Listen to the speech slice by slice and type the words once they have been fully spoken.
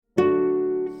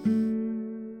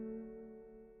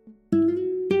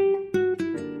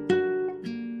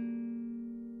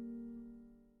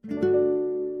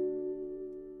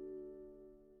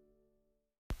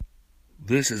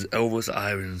This is Elvis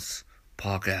Iverson's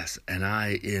podcast, and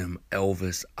I am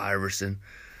Elvis Iverson,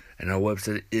 and our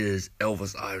website is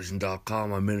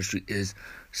elvisiverson.com. Our ministry is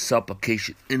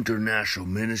Supplication International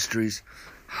Ministries.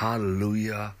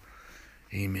 Hallelujah.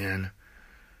 Amen.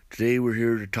 Today we're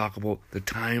here to talk about the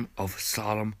time of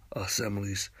solemn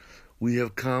assemblies. We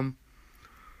have come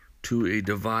to a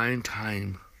divine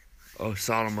time of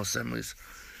solemn assemblies.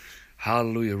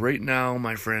 Hallelujah. Right now,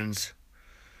 my friends,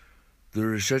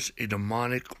 there is such a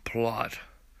demonic plot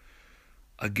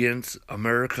against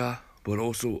America, but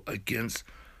also against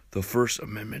the First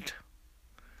Amendment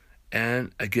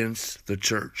and against the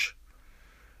church.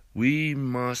 We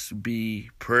must be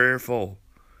prayerful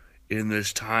in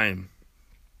this time.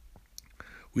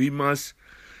 We must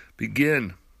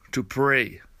begin to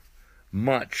pray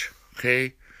much,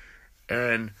 okay?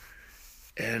 And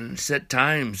set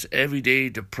times every day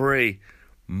to pray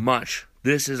much.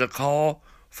 This is a call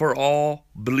for all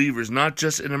believers, not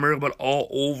just in America, but all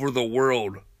over the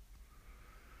world.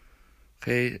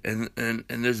 Okay, and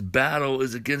this battle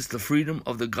is against the freedom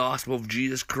of the gospel of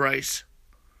Jesus Christ.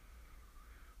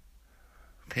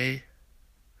 Okay?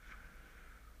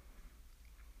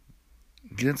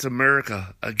 Against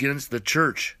America, against the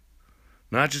church.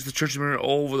 Not just the church of America,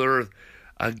 all over the earth.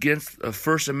 Against the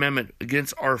First Amendment,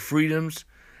 against our freedoms,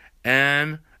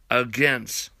 and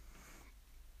against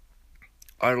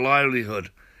our livelihood,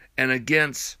 and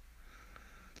against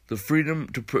the freedom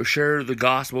to share the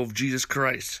gospel of Jesus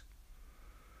Christ,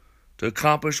 to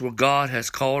accomplish what God has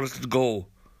called us to go.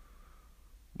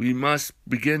 We must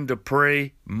begin to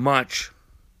pray much.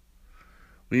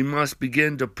 We must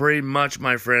begin to pray much,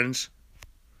 my friends.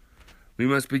 We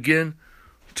must begin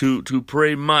to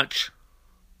pray much.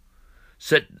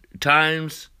 Set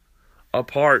times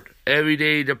apart every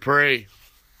day to pray.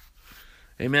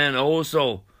 Amen.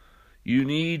 Also, you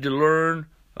need to learn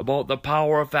about the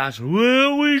power of fasting.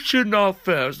 Well, we should not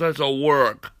fast. That's a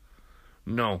work.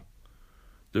 No.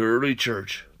 The early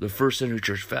church, the first century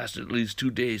church, fasted at least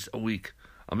 2 days a week.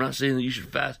 I'm not saying that you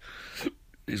should fast,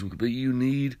 but you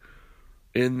need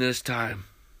in this time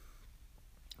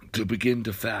to begin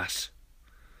to fast.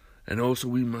 And also,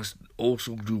 we must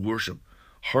also do worship,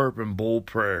 harp and bold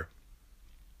prayer.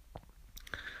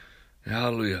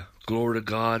 Hallelujah. Glory to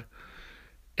God.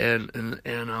 And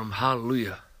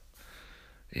hallelujah.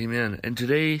 Amen. And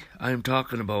today I'm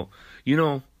talking about,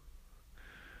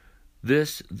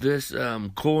 this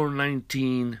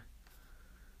COVID-19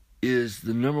 is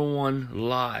the number one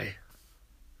lie.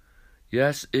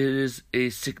 Yes, it is a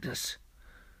sickness.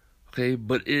 Okay,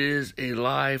 but it is a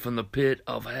lie from the pit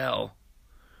of hell.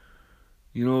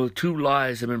 2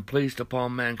 lies have been placed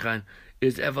upon mankind.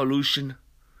 Is evolution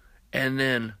and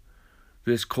then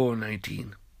this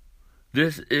COVID-19.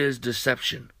 This is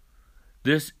deception.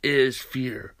 This is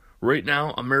fear. Right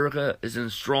now, America is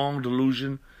in strong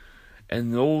delusion,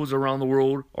 and those around the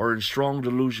world are in strong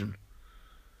delusion.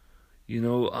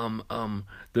 The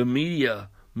media,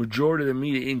 majority of the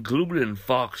media, including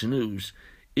Fox News,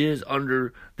 is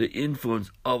under the influence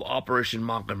of Operation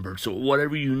Mockingbird. So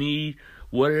whatever you need,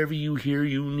 whatever you hear,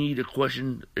 you need to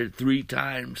question it 3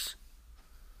 times.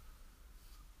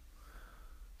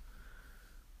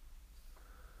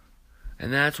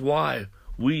 And that's why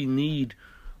we need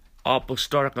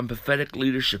apostolic and prophetic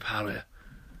leadership. Hallelujah.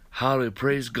 Hallelujah.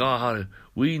 Praise God. Hallelujah.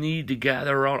 We need to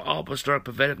gather around apostolic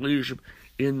prophetic leadership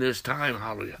in this time.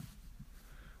 Hallelujah.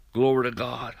 Glory to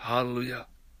God. Hallelujah.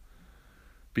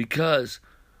 Because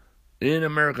in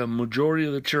America, majority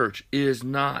of the church is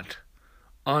not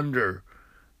under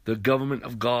the government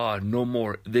of God no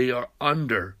more. They are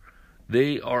under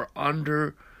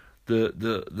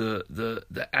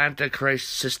the Antichrist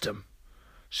system.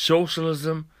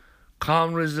 Socialism,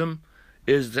 communism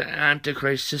is the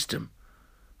Antichrist system.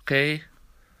 Okay?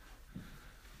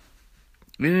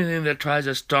 Anything that tries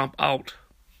to stomp out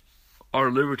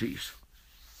our liberties.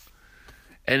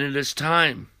 And it is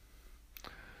time.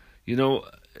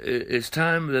 It's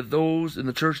time that those in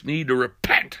the church need to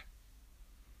repent.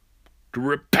 To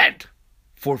repent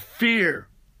for fear.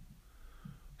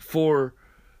 For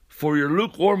your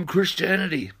lukewarm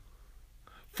Christianity.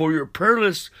 For your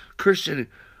prayerless Christianity.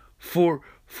 For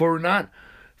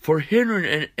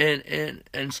hindering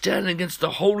and standing against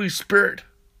the Holy Spirit.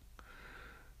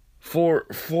 For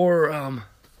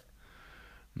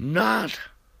not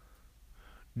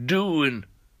doing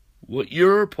what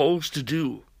you're supposed to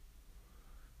do.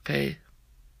 Okay?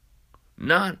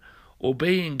 Not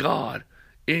obeying God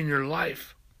in your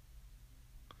life.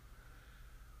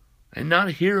 And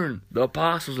not hearing the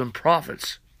apostles and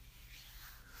prophets.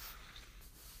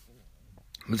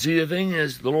 And see, the thing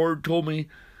is, the Lord told me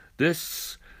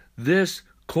this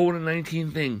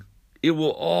COVID-19 thing it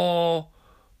will all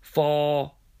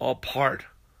fall apart.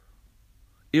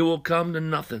 It will come to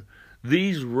nothing.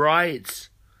 These riots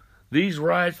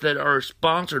that are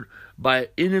sponsored by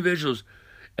individuals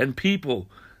and people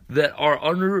that are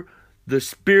under the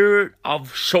spirit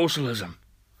of socialism,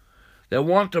 that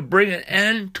want to bring an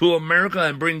end to America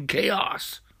and bring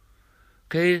chaos.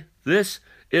 Okay? This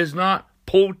is not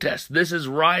protest. This is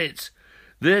riots.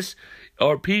 This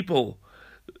are people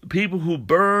who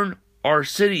burn our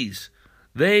cities.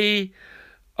 They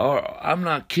are, I'm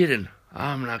not kidding.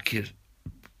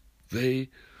 They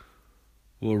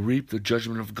will reap the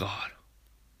judgment of God.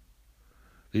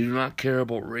 They do not care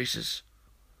about races.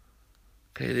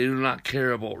 Okay, they do not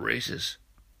care about races.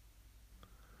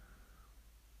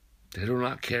 They do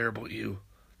not care about you.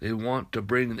 They want to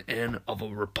bring an end of a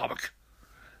republic.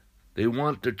 They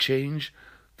want to change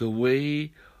the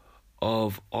way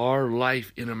of our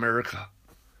life in America.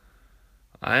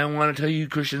 I want to tell you,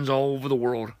 Christians all over the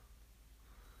world,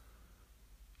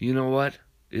 you know what?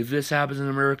 If this happens in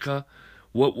America,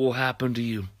 what will happen to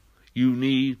you? You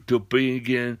need to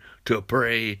begin to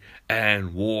pray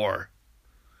and war.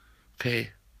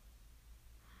 Okay?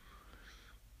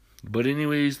 But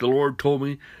anyways, the Lord told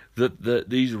me that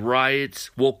these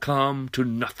riots will come to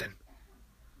nothing.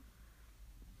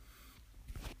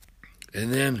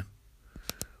 And then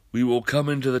we will come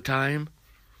into the time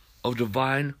of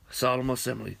divine solemn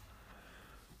assembly.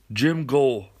 Jim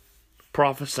Goal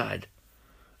prophesied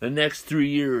the next 3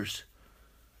 years.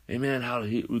 Amen. How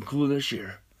he include this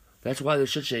year. That's why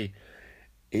there's such a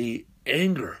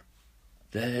anger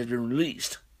that has been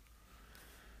released.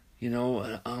 You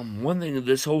know, one thing of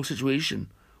this whole situation,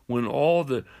 when all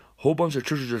the whole bunch of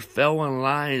churches just fell in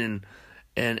line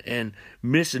and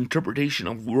misinterpretation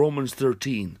of Romans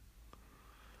 13,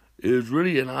 is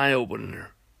really an eye-opener.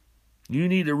 You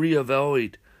need to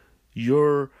reevaluate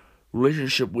your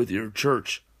relationship with your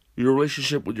church, your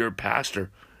relationship with your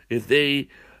pastor, if they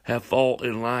have fallen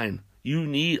in line. You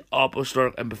need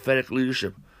apostolic and prophetic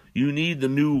leadership. You need the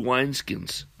new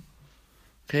wineskins.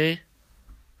 Okay?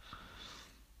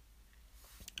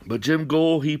 But Jim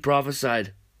Goal, he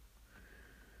prophesied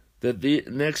that the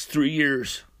next 3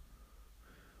 years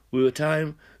will be a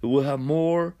time that we'll have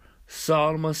more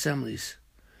solemn assemblies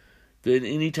than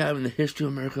any time in the history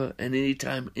of America and any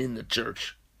time in the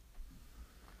church.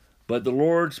 But the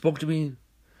Lord spoke to me,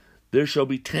 there shall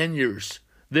be 10 years.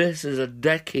 This is a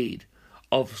decade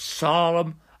of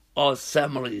solemn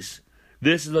assemblies.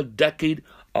 This is a decade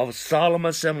of solemn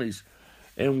assemblies.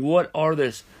 And what are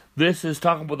this? This is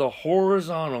talking about the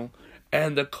horizontal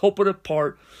and the cooperative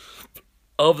part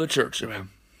of the church. Amen.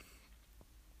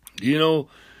 You know,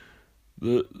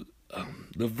 the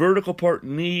vertical part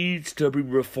needs to be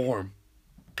reformed.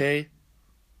 Okay?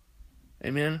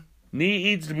 Amen?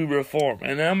 Needs to be reformed.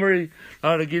 And I'm ready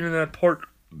now to get in that part.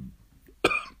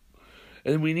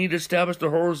 And we need to establish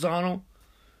the horizontal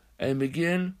and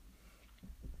begin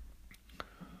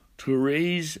to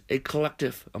raise a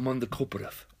collective among the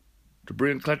cooperative. To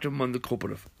bring a collective among the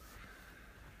cooperative.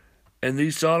 And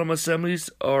these solemn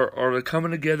assemblies are the coming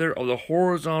together of the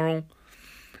horizontal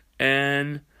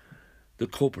and the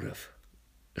cooperative.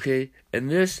 Okay? And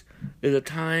this is a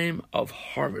time of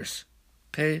harvest.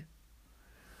 Okay?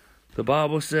 The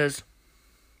Bible says,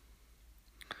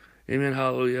 amen,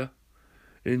 hallelujah.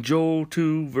 In Joel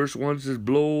 2, verse 1 says,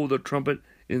 blow the trumpet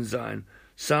in Zion.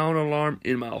 Sound alarm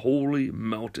in my holy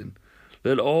mountain.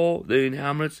 Let all the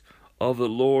inhabitants of the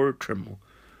Lord tremble.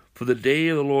 For the day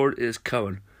of the Lord is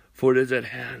coming, for it is at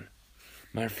hand.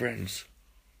 My friends,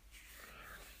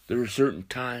 there are certain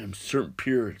times, certain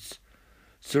periods,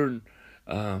 certain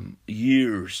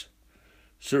years,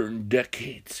 certain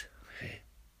decades, okay,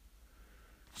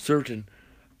 certain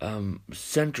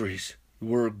centuries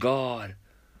where God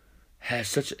has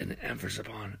such an emphasis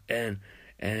upon, and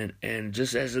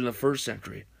just as in the first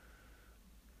century,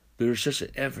 there's such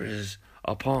an emphasis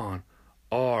upon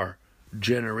our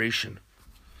generation,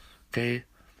 okay,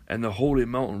 and the holy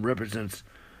mountain represents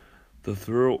the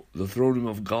throne room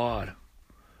of God,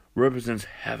 represents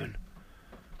heaven.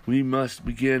 We must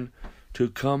begin to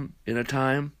come in a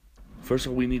time. First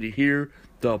of all, we need to hear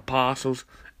the apostles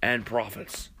and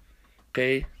prophets.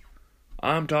 Okay?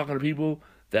 I'm talking to people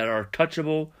that are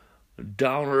touchable,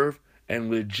 down to earth, and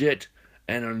legit,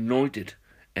 and anointed,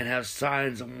 and have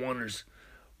signs and wonders,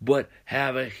 but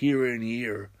have a hearing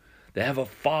ear. They have a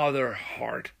father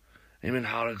heart. Amen.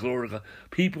 Hallelujah. Glory to God.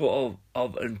 People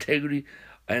of integrity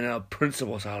and of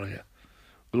principles. Hallelujah.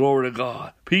 Glory to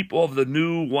God. People of the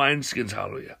new wineskins.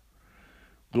 Hallelujah.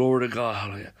 Glory to God.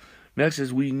 Hallelujah. Next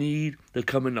is we need to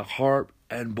come into heart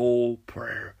and bowl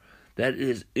prayer. That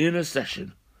is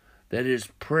intercession. That is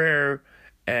prayer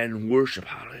and worship.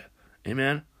 Hallelujah.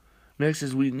 Amen. Next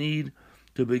is we need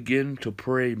to begin to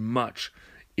pray much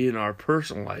in our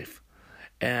personal life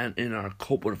and in our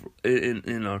corporate, in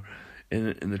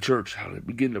the church. Hallelujah.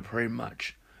 Begin to pray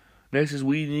much. Next is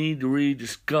we need to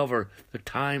rediscover the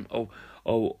time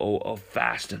of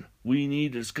fasting. We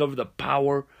need to discover the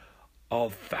power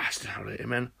of fasting. Hallelujah.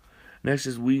 Amen. Next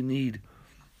is we need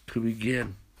to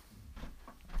begin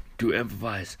to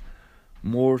emphasize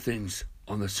more things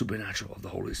on the supernatural of the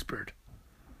Holy Spirit.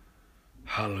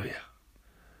 Hallelujah.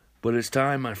 But it's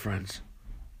time, my friends.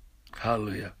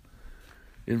 Hallelujah.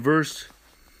 In verse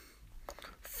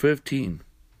 15,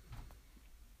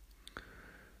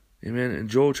 amen, in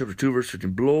Joel chapter 2, verse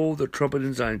 15, blow the trumpet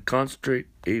in Zion, concentrate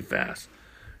a fast.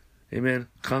 Amen.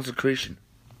 Consecration.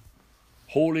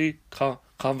 Holy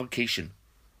convocation.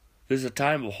 This is a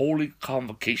time of holy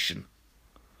convocation.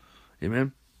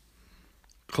 Amen.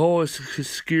 Call a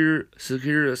secure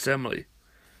assembly.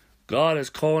 God is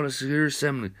calling a secure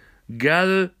assembly.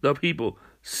 Gather the people.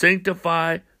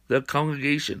 Sanctify the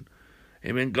congregation.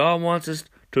 Amen. God wants us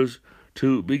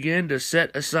to begin to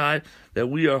set aside that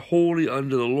we are holy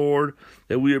unto the Lord,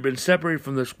 that we have been separated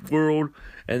from this world,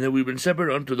 and that we've been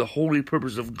separated unto the holy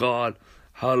purpose of God.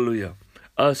 Hallelujah.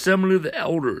 Assembly of the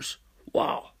elders.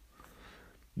 Wow.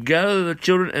 Gather the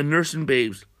children and nursing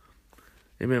babes.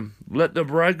 Amen. Let the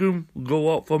bridegroom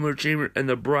go out from her chamber and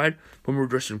the bride from her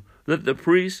dressing room. Let the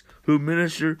priests who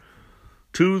minister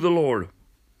to the Lord.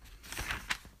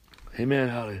 Amen.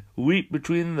 Hallelujah. Weep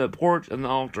between the porch and the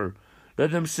altar. Let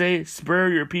them say, spare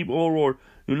your people, O Lord.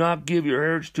 Do not give your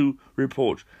heritage to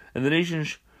reproach. And the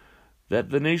nations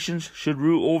should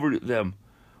rule over them.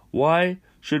 Why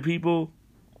should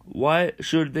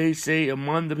they say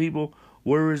among the people,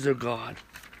 where is their God?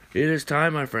 It is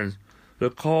time, my friends, to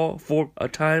call for a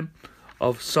time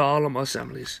of solemn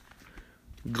assemblies.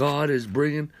 God is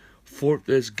bringing forth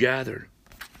this gathering.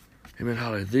 Amen.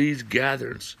 Hallelujah. These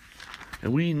gatherings.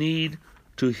 And we need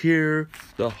to hear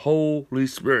the Holy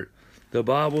Spirit. The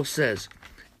Bible says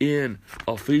in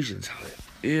Ephesians. Hallelujah.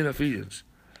 In Ephesians.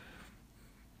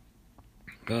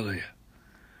 Hallelujah.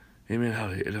 Amen.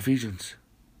 Hallelujah. In Ephesians.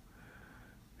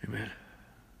 Amen.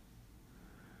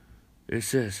 It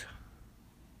says,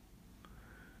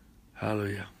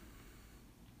 hallelujah.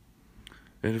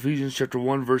 In Ephesians chapter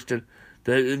 1 verse 10,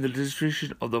 that in the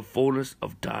distribution of the fullness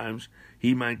of times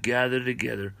he might gather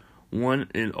together one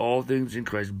in all things in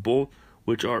Christ, both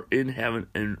which are in heaven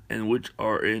and which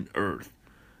are in earth.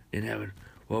 In heaven.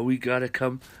 Well, we got to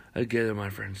come together, my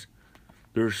friends.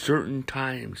 There are certain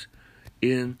times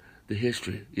in the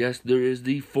history. Yes, there is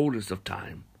the fullness of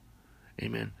time.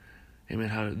 Amen.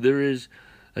 Amen. There is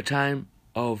a time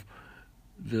of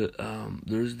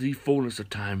there's the fullness of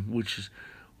time, which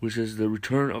is the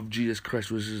return of Jesus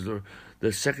Christ, which is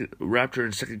the second rapture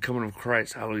and second coming of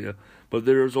Christ. Hallelujah. But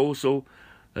there is also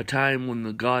a time when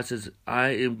the God says, I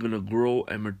am going to grow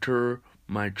and mature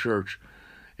my church.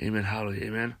 Amen. Hallelujah.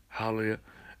 Amen. Hallelujah.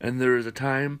 And there is a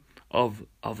time of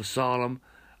solemn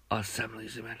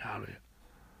assemblies. Amen. Hallelujah.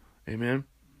 Amen.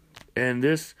 And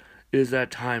this is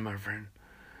that time, my friend.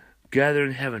 Gather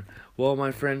in heaven. Well,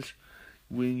 my friends,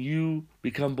 when you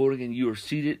become born again, you are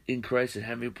seated in Christ in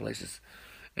heavenly places.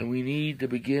 And we need to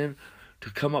begin to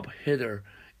come up hither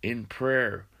in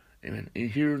prayer. Amen. In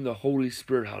hearing the Holy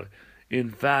Spirit. Hallelujah.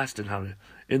 In fasting. Hallelujah.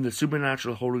 In the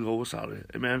supernatural Holy Ghost. Hallelujah.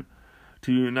 Amen.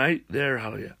 To unite there.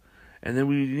 Hallelujah. And then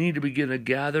we need to begin to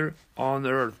gather on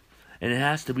the earth. And it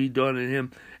has to be done in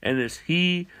Him. And it's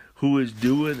He who is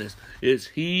doing this. It's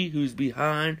He who's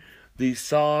behind these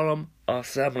solemn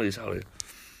assemblies. Hallelujah.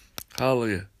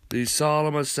 Hallelujah. These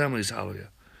solemn assemblies. Hallelujah.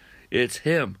 It's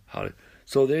Him. Hallelujah.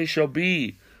 So they shall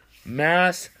be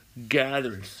mass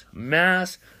gatherings.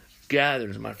 Mass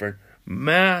gatherings, my friend.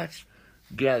 Mass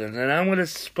gatherings. And I'm going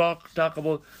to talk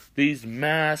about these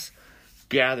mass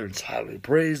gatherings. Hallelujah.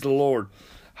 Praise the Lord.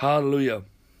 Hallelujah.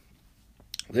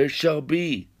 There shall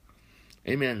be.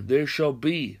 Amen. There shall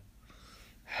be.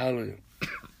 Hallelujah.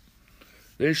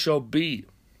 There shall be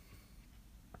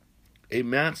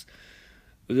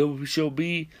there shall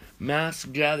be mass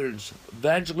gatherings,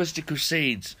 evangelistic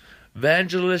crusades,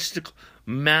 evangelistic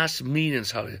mass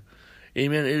meetings. Hallelujah.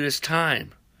 Amen. It is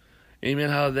time. Amen.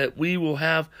 Hallelujah. That we will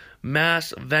have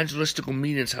mass evangelistical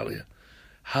meetings. Hallelujah.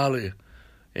 Hallelujah.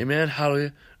 Amen.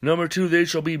 Hallelujah. Number 2, there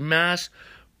shall be mass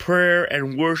prayer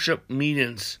and worship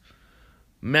meetings.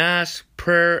 Mass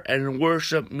prayer and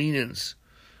worship meetings.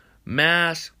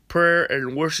 Mass prayer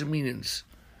and worship meetings.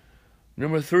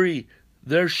 Number 3,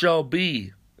 there shall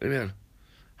be, amen,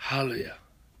 hallelujah,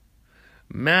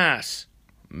 mass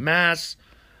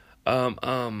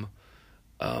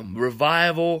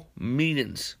revival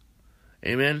meetings.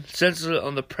 Amen. Sensitive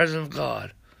on the presence of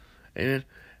God. Amen.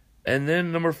 And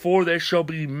then number 4, there shall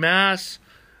be mass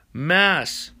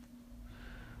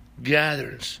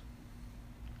gatherings.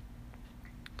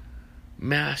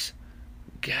 Mass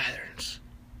gatherings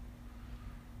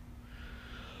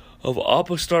of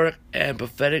apostolic and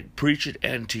prophetic preaching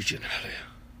and teaching. Hallelujah.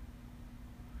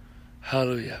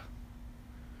 Hallelujah.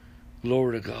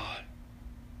 Glory to God.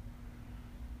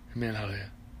 Amen.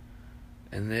 Hallelujah.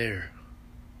 And there,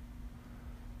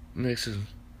 next,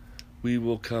 we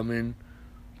will come in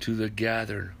to the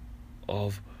gathering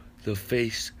of the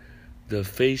faceless, the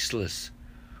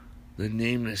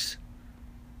nameless,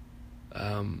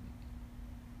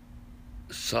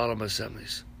 solemn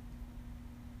assemblies.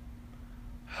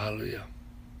 Hallelujah.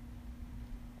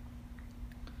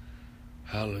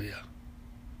 Hallelujah.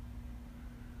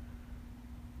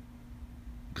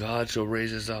 God shall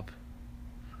raise us up.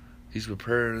 He's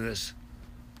preparing this.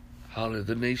 Hallelujah.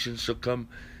 The nations shall come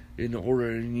in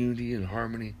order and unity and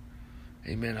harmony.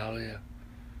 Amen. Hallelujah.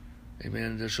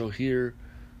 Amen. They shall hear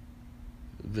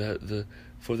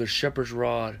for the shepherd's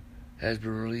rod has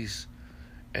been released,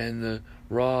 and the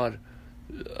rod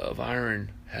of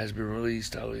iron has been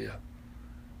released. Hallelujah.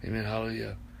 Amen.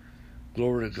 Hallelujah.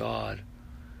 Glory to God.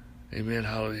 Amen.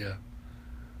 Hallelujah.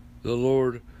 The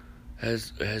Lord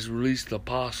has released the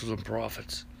apostles and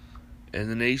prophets, and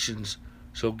the nations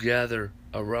shall gather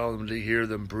around them to hear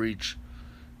them preach.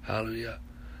 Hallelujah.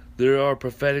 There are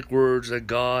prophetic words that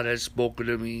God has spoken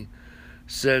to me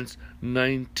since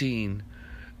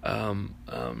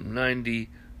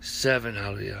 1997.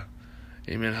 Hallelujah.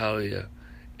 Amen. Hallelujah.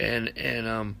 And in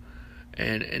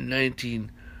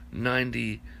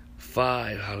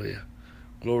 1995. Hallelujah.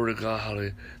 Glory to God.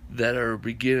 Hallelujah. That are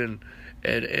beginning,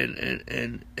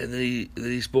 and then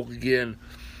he spoke again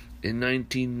in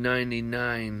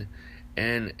 1999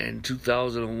 and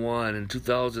 2001 and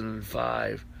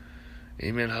 2005.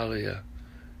 Amen. Hallelujah.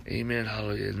 Amen.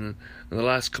 Hallelujah. And in the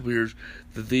last couple of years,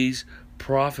 that these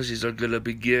prophecies are going to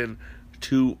begin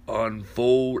to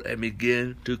unfold and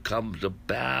begin to come to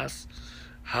pass.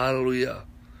 Hallelujah.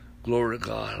 Glory to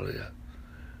God. Hallelujah.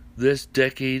 This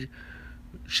decade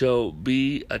shall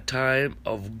be a time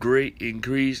of great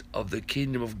increase of the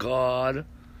kingdom of God,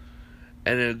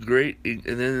 and then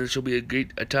there shall be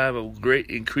a time of great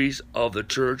increase of the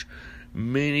church.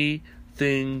 Many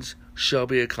things shall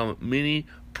be accomplished. Many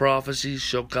prophecies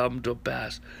shall come to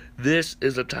pass. This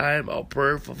is a time of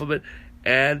prayer fulfillment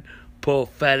and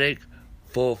prophetic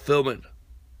fulfillment.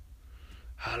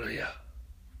 Hallelujah.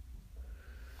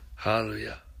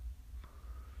 Hallelujah.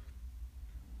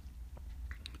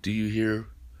 Do you hear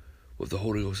what the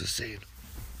Holy Ghost is saying?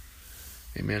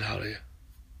 Amen. Hallelujah.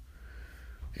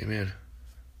 Amen.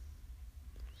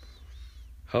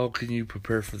 How can you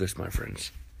prepare for this, my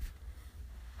friends?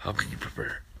 How can you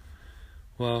prepare?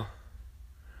 Well,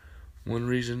 one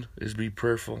reason is be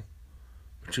prayerful.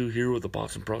 To hear what the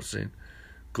apostles and prophets are saying.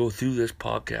 Go through this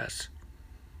podcast.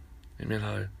 Amen.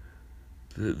 Hallelujah.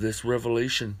 This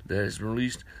revelation that is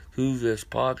released through this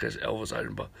podcast, Elvis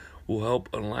Eidenbach, will help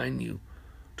align you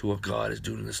to what God is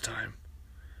doing in this time.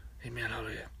 Amen.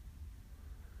 Hallelujah.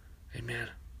 Amen.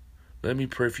 Let me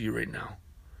pray for you right now.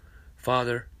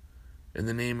 Father, in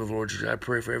the name of the Lord Jesus, I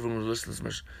pray for everyone who listens to this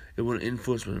message. It will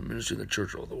influence ministry in the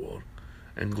church all over the world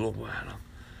and global.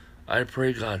 I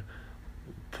pray, God,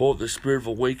 pour the spirit of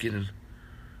awakening,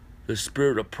 the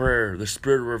spirit of prayer, the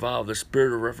spirit of revival, the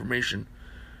spirit of reformation,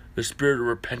 the spirit of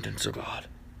repentance, oh God.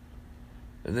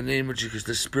 In the name of Jesus,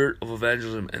 the spirit of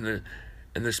evangelism and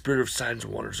the spirit of signs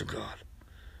and wonders, oh God.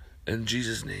 In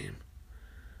Jesus' name.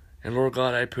 And Lord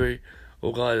God, I pray,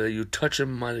 oh God, that you touch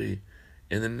them mightily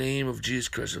in the name of Jesus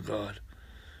Christ, oh God.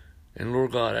 And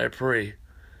Lord God, I pray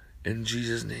in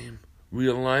Jesus' name,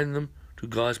 realign them to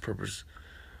God's purpose.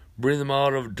 Bring them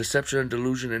out of deception and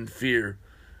delusion and fear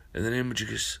in the name of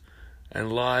Jesus,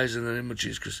 and lies in the name of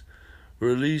Jesus Christ.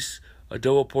 Release a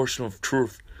double portion of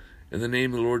truth in the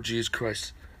name of the Lord Jesus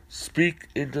Christ. Speak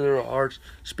into their hearts,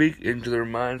 speak into their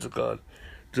minds, O God.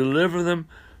 Deliver them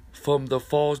from the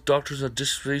false doctrines of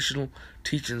dispensational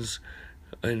teachings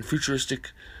and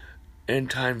futuristic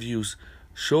end-time views.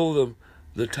 Show them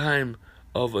the time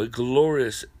of a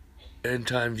glorious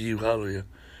end-time view. Hallelujah.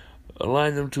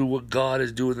 Align them to what God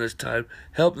is doing this time.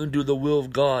 Help them do the will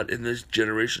of God in this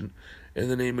generation. In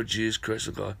the name of Jesus Christ,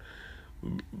 O God.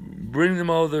 Bring them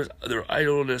out of their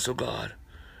idleness, O God,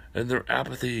 and their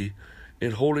apathy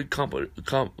in holy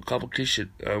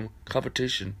competition.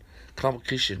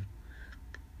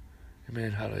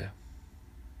 Amen. Hallelujah.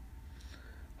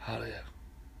 Hallelujah.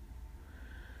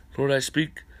 Lord, I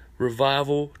speak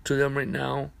revival to them right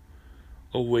now.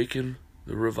 Awaken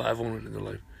the revival in their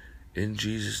life. In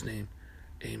Jesus' name.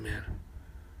 Amen.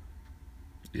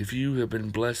 If you have been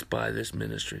blessed by this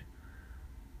ministry,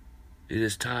 it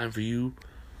is time for you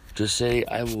to say,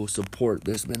 I will support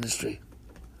this ministry.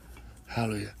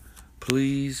 Hallelujah.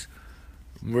 Please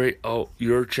write out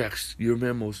your checks, your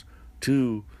memos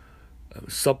to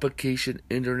Supplication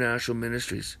International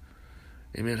Ministries.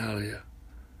 Amen. Hallelujah.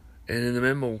 And in the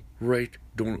memo, write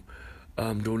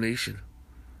donation.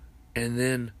 And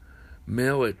then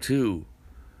mail it to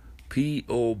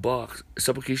P.O. Box,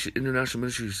 Supplication International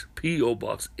Ministries, P.O.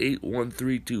 Box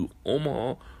 8132,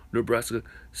 Omaha, Nebraska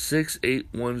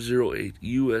 68108,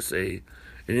 USA.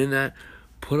 And in that,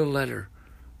 put a letter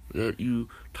that you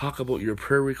talk about your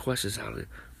prayer requests, hallelujah.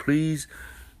 Please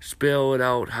spell it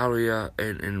out, hallelujah,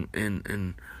 and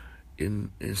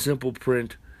in simple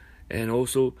print, and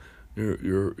also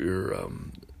your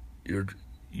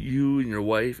you and your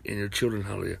wife and your children,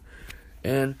 hallelujah,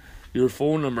 and your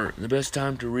phone number, the best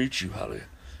time to reach you, hallelujah,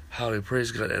 hallelujah,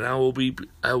 praise God. And I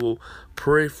will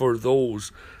pray for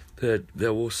those that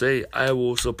will say, I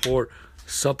will support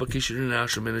Supplication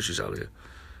International Ministries, hallelujah,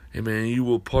 amen. You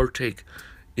will partake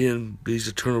in these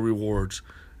eternal rewards,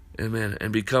 amen.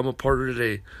 And become a partner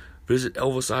today. Visit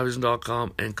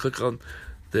ElvisIverson.com and click on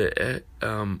the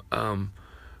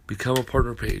become a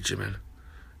partner page, amen.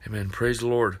 Amen. Praise the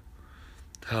Lord.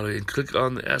 Hallelujah. And click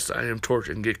on the SIM torch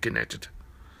and get connected.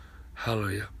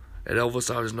 Hallelujah. At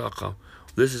ElvisIverson.com.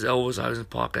 This is Elvis Iverson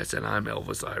Podcast, and I'm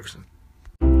Elvis Iverson.